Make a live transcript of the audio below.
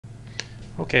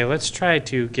Okay, let's try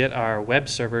to get our web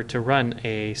server to run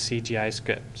a CGI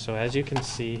script. So as you can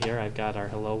see here, I've got our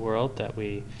hello world that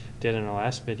we did in our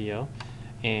last video,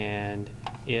 and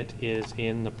it is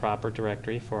in the proper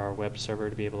directory for our web server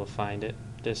to be able to find it.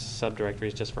 This subdirectory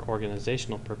is just for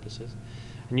organizational purposes.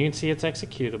 And you can see it's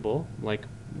executable like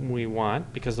we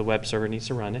want because the web server needs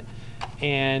to run it.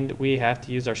 And we have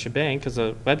to use our shebang because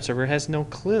the web server has no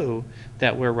clue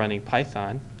that we're running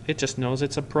Python. It just knows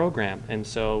it's a program, and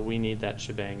so we need that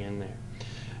shebang in there.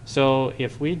 So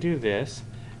if we do this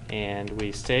and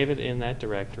we save it in that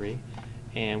directory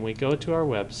and we go to our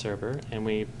web server and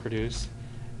we produce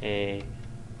a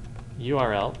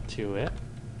URL to it,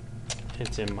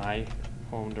 it's in my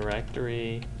home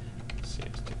directory,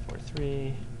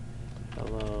 cs243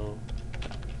 hello.py,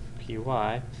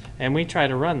 and we try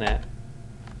to run that,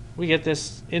 we get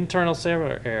this internal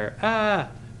server error.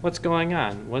 What's going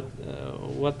on?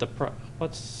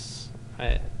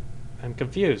 I'm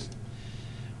confused.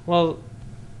 Well,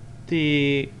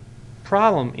 the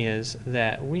problem is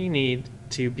that we need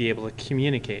to be able to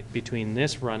communicate between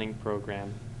this running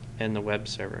program and the web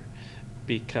server,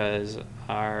 because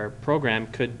our program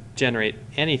could generate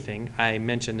anything. I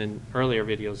mentioned in earlier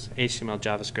videos HTML,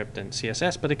 JavaScript, and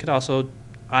CSS, but it could also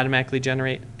automatically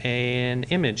generate an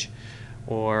image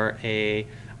or a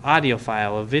audio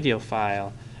file, a video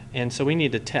file. And so we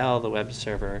need to tell the web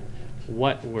server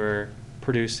what we're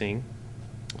producing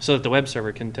so that the web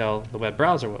server can tell the web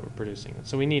browser what we're producing.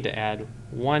 So we need to add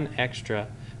one extra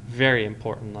very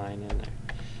important line in there.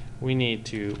 We need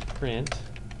to print,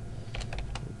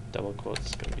 double quotes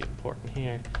is going to be important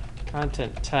here,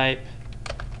 content type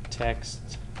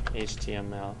text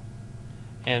HTML.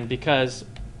 And because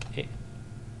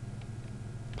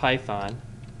Python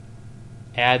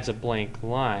adds a blank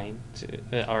line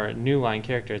or a new line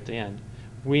character at the end,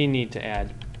 we need to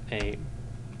add a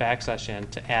 \n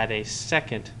to add a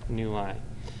second new line.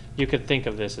 You could think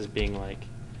of this as being like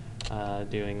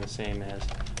doing the same as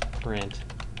print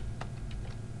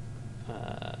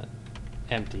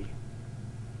empty,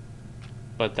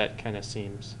 but that kind of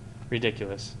seems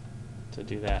ridiculous to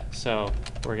do that. So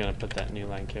we're going to put that new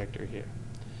line character here.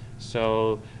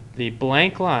 So the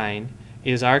blank line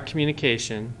is our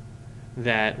communication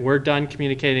that we're done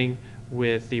communicating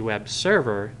with the web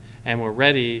server and we're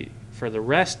ready for the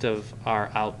rest of our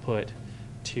output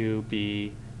to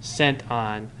be sent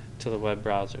on to the web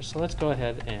browser. So let's go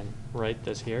ahead and write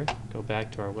this here. Go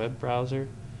back to our web browser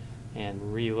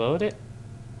and reload it.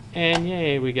 And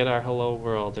yay, we get our hello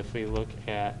world. If we look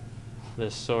at the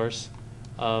source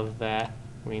of that,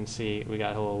 we can see we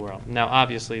got hello world. Now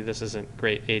obviously this isn't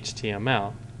great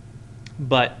HTML,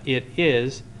 but it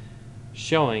is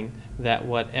showing that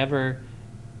whatever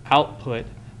output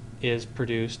is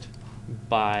produced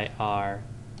by our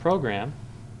program,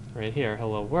 right here,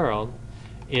 hello world,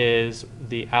 is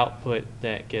the output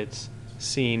that gets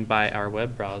seen by our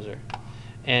web browser.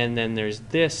 And then there's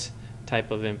this type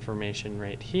of information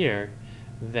right here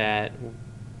that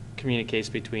communicates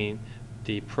between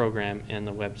the program and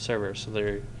the web server. So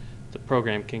the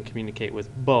program can communicate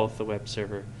with both the web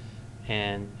server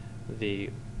and the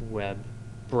web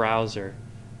browser.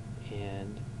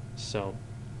 And so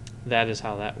that is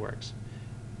how that works.